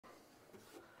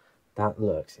That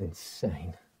looks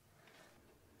insane.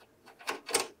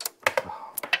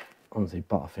 Oh, honestly,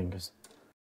 butterfingers.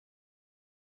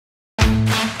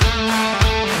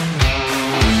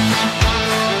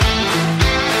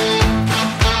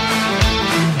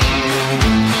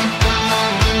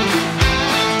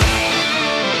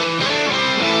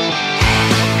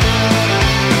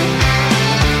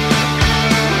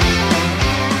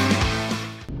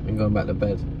 I'm going back to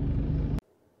bed.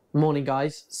 Morning,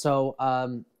 guys. So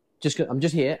I'm just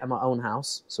here at my own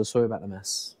house, so sorry about the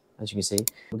mess. As you can see,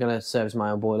 we're going to service my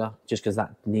own boiler just because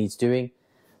that needs doing.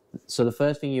 So the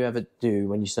first thing you ever do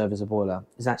when you service a boiler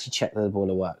is actually check that the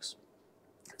boiler works.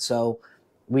 So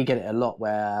we get it a lot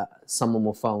where someone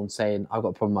will phone saying, I've got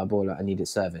a problem with my boiler, I need it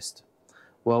serviced.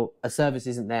 Well, a service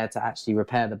isn't there to actually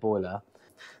repair the boiler.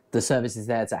 The service is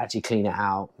there to actually clean it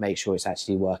out, make sure it's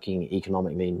actually working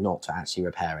economically, not to actually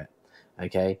repair it.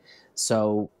 Okay,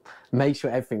 so make sure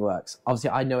everything works.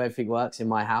 Obviously, I know everything works in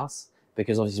my house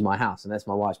because obviously it's my house, unless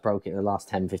my wife's broke it in the last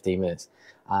 10-15 minutes.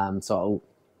 So I'll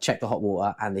check the hot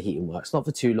water and the heating works. Not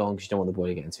for too long because you don't want the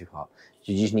boiler getting too hot.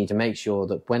 You just need to make sure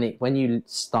that when you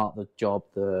start the job,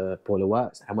 the boiler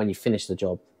works, and when you finish the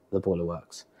job, the boiler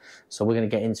works. So we're going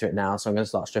to get into it now. So I'm going to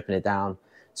start stripping it down.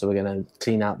 So we're going to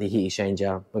clean out the heat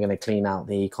exchanger, we're going to clean out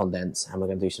the condense, and we're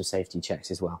going to do some safety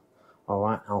checks as well. All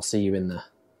right, I'll see you in there.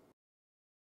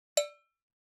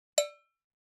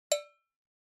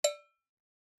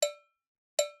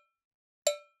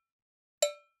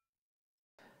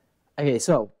 Okay,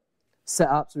 so set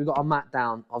up. So we've got our mat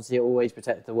down. Obviously, it always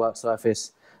protects the work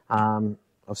surface. Obviously,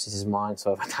 this is mine,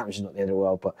 so if I damage it, not the end of the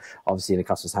world, but obviously in a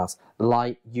customer's house.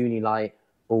 Light, uni light,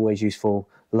 always useful.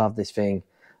 Love this thing.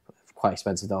 Quite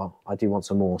expensive though. I do want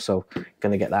some more, so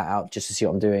gonna get that out just to see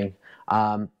what I'm doing.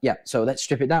 Yeah, so let's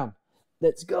strip it down.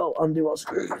 Let's go undo our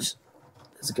screws.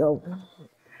 Let's go.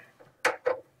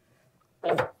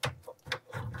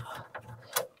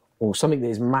 Oh, something that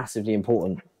is massively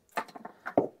important.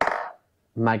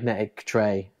 Magnetic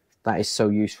tray. That is so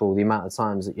useful. The amount of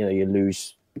times that you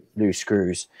lose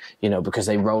screws, because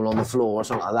they roll on the floor or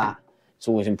something like that. It's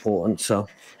always important. So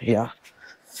yeah.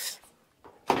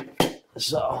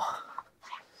 So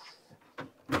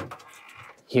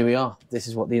here we are. This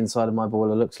is what the inside of my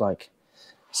boiler looks like.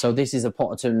 So this is a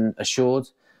Potterton Assured,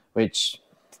 which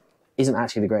isn't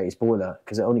actually the greatest boiler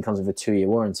because it only comes with a 2-year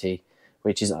warranty,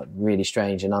 which is really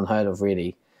strange and unheard of,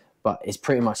 really. But it's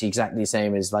pretty much exactly the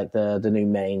same as like the new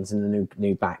mains and the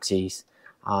new Baxies.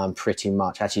 Pretty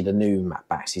much, actually the new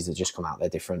Baxies that just come out, they're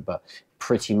different, but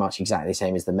pretty much exactly the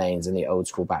same as the mains and the old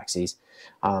school Baxies,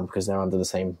 because they're under the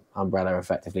same umbrella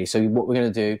effectively. So what we're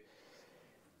going to do,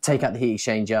 take out the heat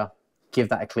exchanger, give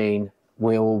that a clean.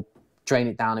 We'll drain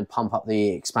it down and pump up the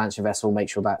expansion vessel, make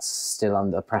sure that's still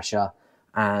under pressure,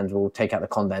 and we'll take out the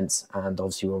condense, and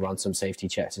obviously we'll run some safety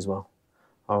checks as well.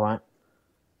 All right,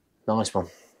 nice one.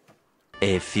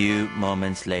 A few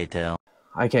moments later.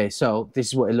 Okay, so this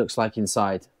is what it looks like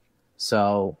inside.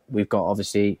 So we've got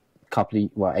obviously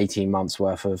 18 months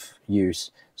worth of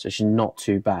use, so it's not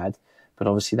too bad, but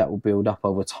obviously that will build up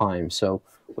over time. So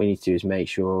what we need to do is make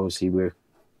sure obviously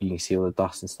you can see all the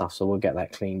dust and stuff, so we'll get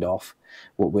that cleaned off.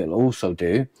 What we'll also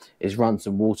do is run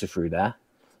some water through there.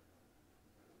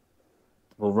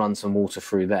 We'll run some water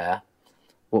through there.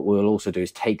 What we'll also do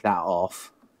is take that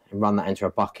off and run that into a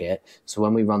bucket. So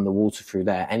when we run the water through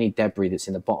there, any debris that's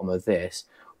in the bottom of this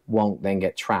won't then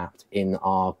get trapped in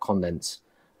our condense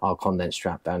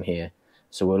trap down here.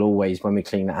 So we'll always, when we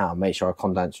clean that out, make sure our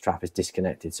condense trap is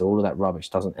disconnected, so all of that rubbish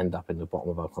doesn't end up in the bottom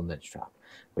of our condense trap,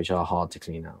 which are hard to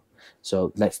clean out.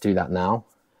 So let's do that now,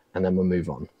 and then we'll move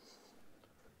on.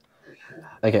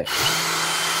 Okay.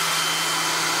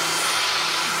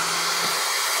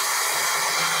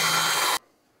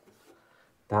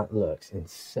 That looks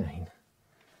insane.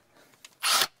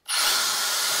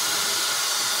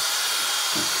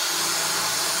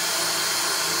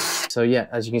 So yeah,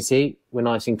 as you can see, we're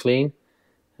nice and clean.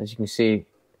 As you can see,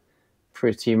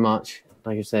 pretty much,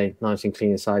 like I say, nice and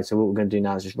clean inside. So what we're going to do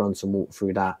now is just run some water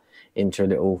through that into a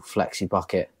little flexi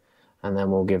bucket, and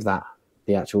then we'll give that,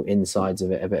 the actual insides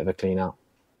of it, a bit of a clean out.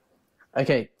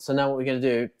 Okay, so now what we're going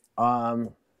to do,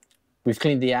 we've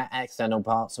cleaned the external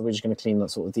part, so we're just going to clean the,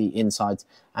 sort of the insides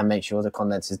and make sure the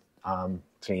condense is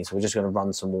clean. So we're just going to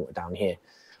run some water down here.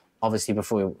 Obviously,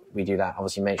 before we do that,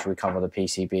 obviously make sure we cover the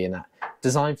PCB and that.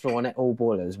 Design flaw on all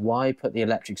boilers, why put the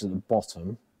electrics at the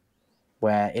bottom,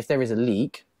 where if there is a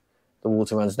leak, the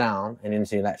water runs down and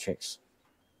into the electrics?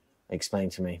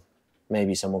 Explain to me.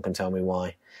 Maybe someone can tell me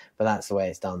why, but that's the way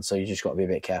it's done. So you just got to be a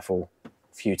bit careful.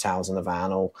 A few towels in the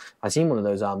van, or I've seen one of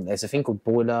those, there's a thing called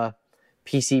boiler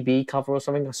PCB cover or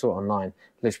something. I saw it online.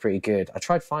 It looks pretty good. I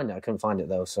tried to find it. I couldn't find it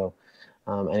though. So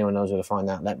anyone knows where to find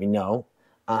that, let me know.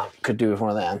 Could do with one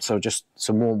of them. So just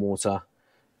some warm water.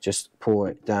 Just pour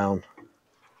it down.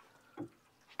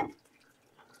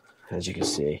 As you can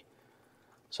see.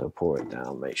 So pour it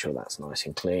down. Make sure that's nice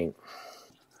and clean.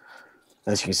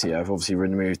 As you can see, I've obviously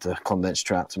removed the condense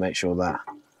trap to make sure that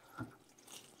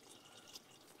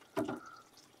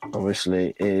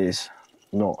obviously is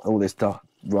not all this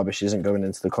rubbish isn't going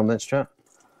into the condense trap.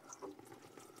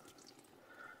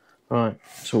 Right,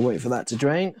 so we'll wait for that to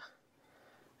drain,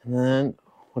 and then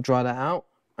we'll dry that out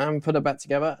and put it back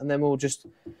together, and then we'll just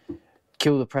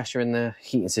kill the pressure in the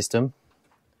heating system,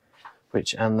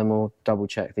 and then we'll double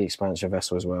check the expansion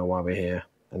vessel as well while we're here,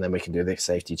 and then we can do the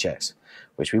safety checks,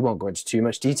 which we won't go into too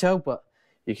much detail, but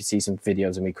you can see some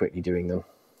videos of me quickly doing them.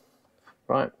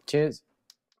 Right, cheers.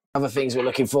 Other things we're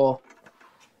looking for,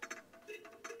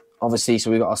 obviously,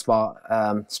 so we've got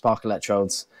our spark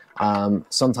electrodes.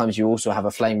 Sometimes you also have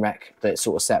a flame rec that's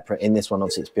sort of separate. In this one,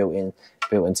 obviously, it's built in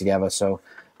together, so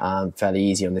fairly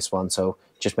easy on this one. So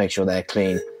just make sure they're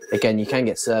clean. Again, you can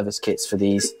get service kits for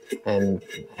these, and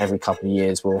every couple of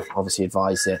years we'll obviously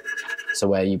advise it. So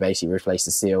where you basically replace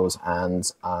the seals and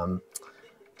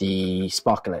the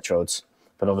spark electrodes.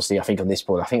 But obviously, I think on this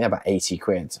board, I think they're about 80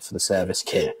 quid for the service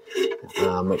kit,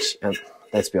 which,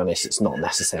 let's be honest, it's not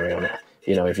necessary on it.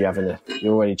 You know, if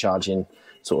you're already charging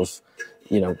sort of,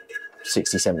 you know,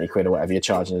 60, 70 quid or whatever you're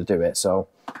charging to do it. So,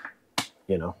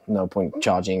 you know, no point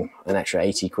charging an extra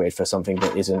 80 quid for something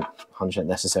that isn't 100%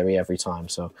 necessary every time.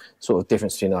 So, sort of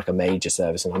difference between like a major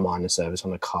service and a minor service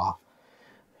on a car,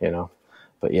 you know.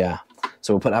 But yeah,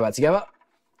 so we'll put that back together.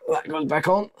 That goes back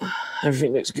on.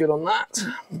 Everything looks good on that.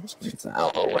 Let's move that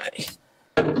out of the way.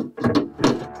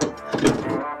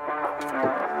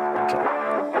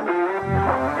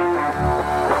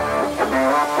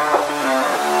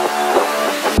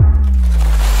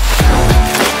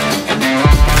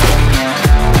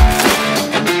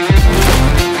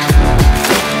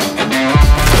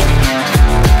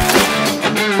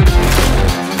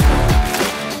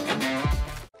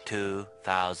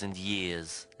 2,000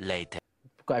 years later.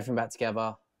 Got everything back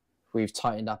together. We've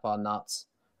tightened up our nuts.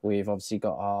 We've obviously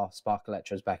got our spark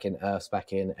electrodes back in, earths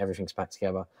back in, everything's back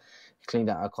together. Cleaned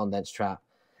out our condense trap.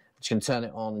 Just going to turn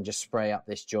it on and just spray up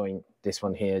this joint, this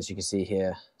one here, as you can see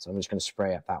here. So I'm just going to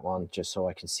spray up that one just so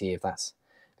I can see if that's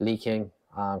leaking,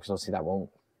 because obviously that won't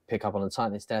pick up on the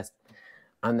tightness test.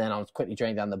 And then I'll quickly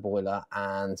drain down the boiler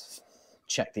and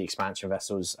check the expansion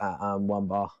vessels at 1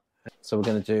 bar. So we're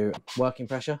going to do working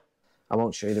pressure. I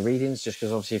won't show you the readings just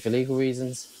because obviously for legal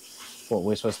reasons, what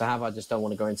we're supposed to have. I just don't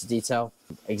want to go into detail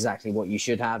exactly what you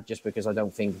should have, just because I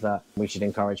don't think that we should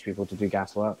encourage people to do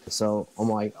gas work. So on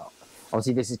my,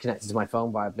 obviously this is connected to my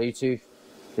phone via Bluetooth,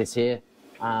 this here,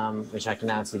 which I can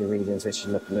now see the readings, which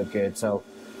look good. So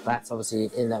that's obviously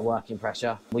inlet working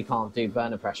pressure. We can't do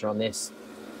burner pressure on this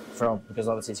because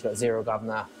obviously it's got 0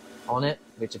 governor on it,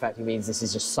 which effectively means this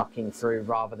is just sucking through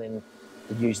rather than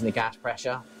using the gas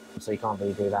pressure. So you can't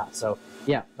really do that. So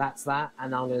yeah, that's that.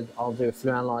 And I'll do a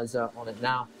fluid analyzer on it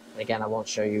now. And again, I won't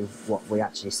show you what we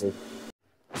actually see.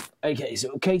 Okay,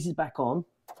 so the case is back on.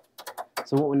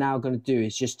 So what we're now going to do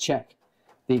is just check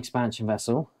the expansion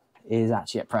vessel is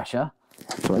actually at pressure.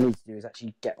 So what I need to do is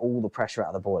actually get all the pressure out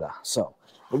of the boiler. So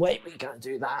the way we're going to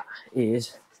do that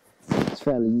is, it's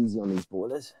fairly easy on these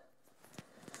boilers.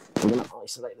 We're going to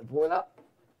isolate the boiler.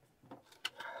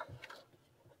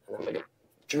 And then we're going to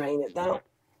drain it down.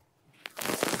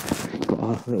 Got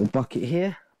our little bucket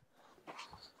here.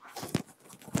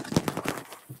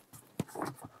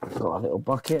 Got our little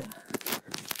bucket.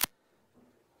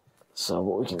 So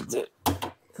what we can do,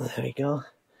 there we go.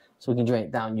 So we can drain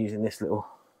it down using this little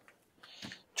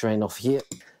drain off here.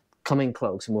 Come in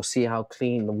close and we'll see how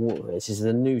clean the water is. This is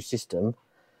a new system,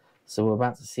 so we're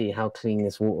about to see how clean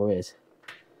this water is.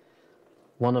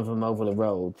 One of them over the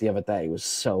road the other day was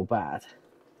so bad.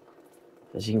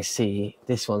 As you can see,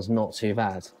 this one's not too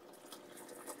bad.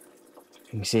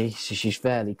 You can see, so she's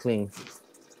fairly clean.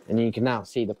 And you can now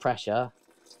see the pressure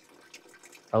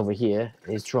over here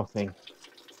is dropping.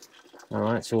 All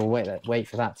right, so we'll wait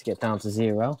for that to get down to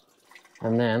 0.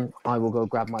 And then I will go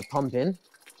grab my pump in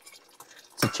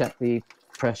to check the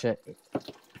pressure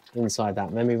inside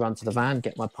that. Let me run to the van,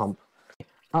 get my pump.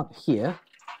 Up here,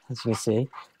 as you can see,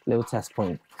 little test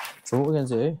point. So what we're going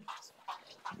to do,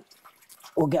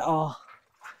 we'll get our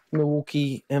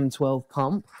Milwaukee M12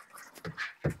 pump,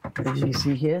 as you can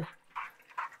see here.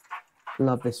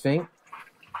 Love this thing.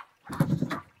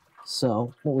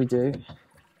 So what we do,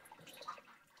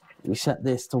 we set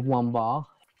this to 1 bar.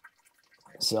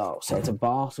 So set it to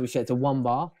bar, so we set it to 1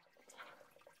 bar.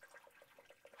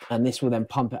 And this will then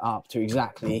pump it up to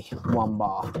exactly 1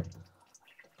 bar.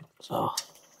 So,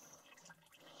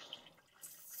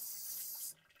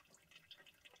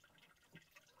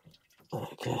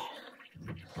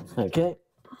 okay.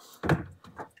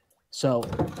 So,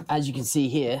 as you can see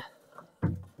here,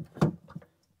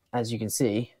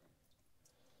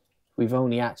 we've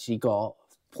only actually got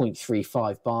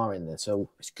 0.35 bar in there. So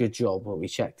it's a good job when we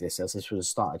checked this, as this would have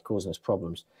started causing us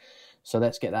problems. So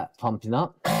let's get that pumping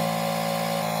up.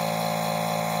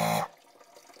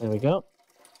 There we go.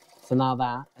 So now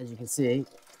that, as you can see,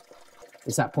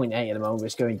 it's at 0.8 at the moment,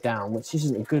 it's going down, which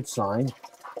isn't a good sign,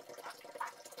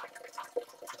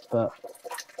 but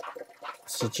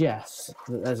suggests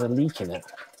that there's a leak in it.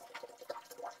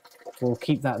 We'll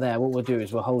keep that there. What we'll do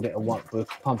is we'll hold it at 1, we'll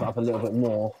pump it up a little bit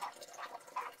more.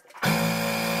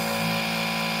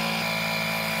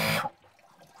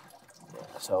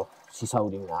 So she's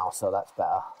holding now, so that's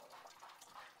better.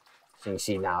 So you can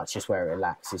see now it's just where it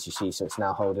relaxes, you see, so it's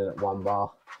now holding at 1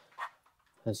 bar,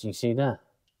 as you see there.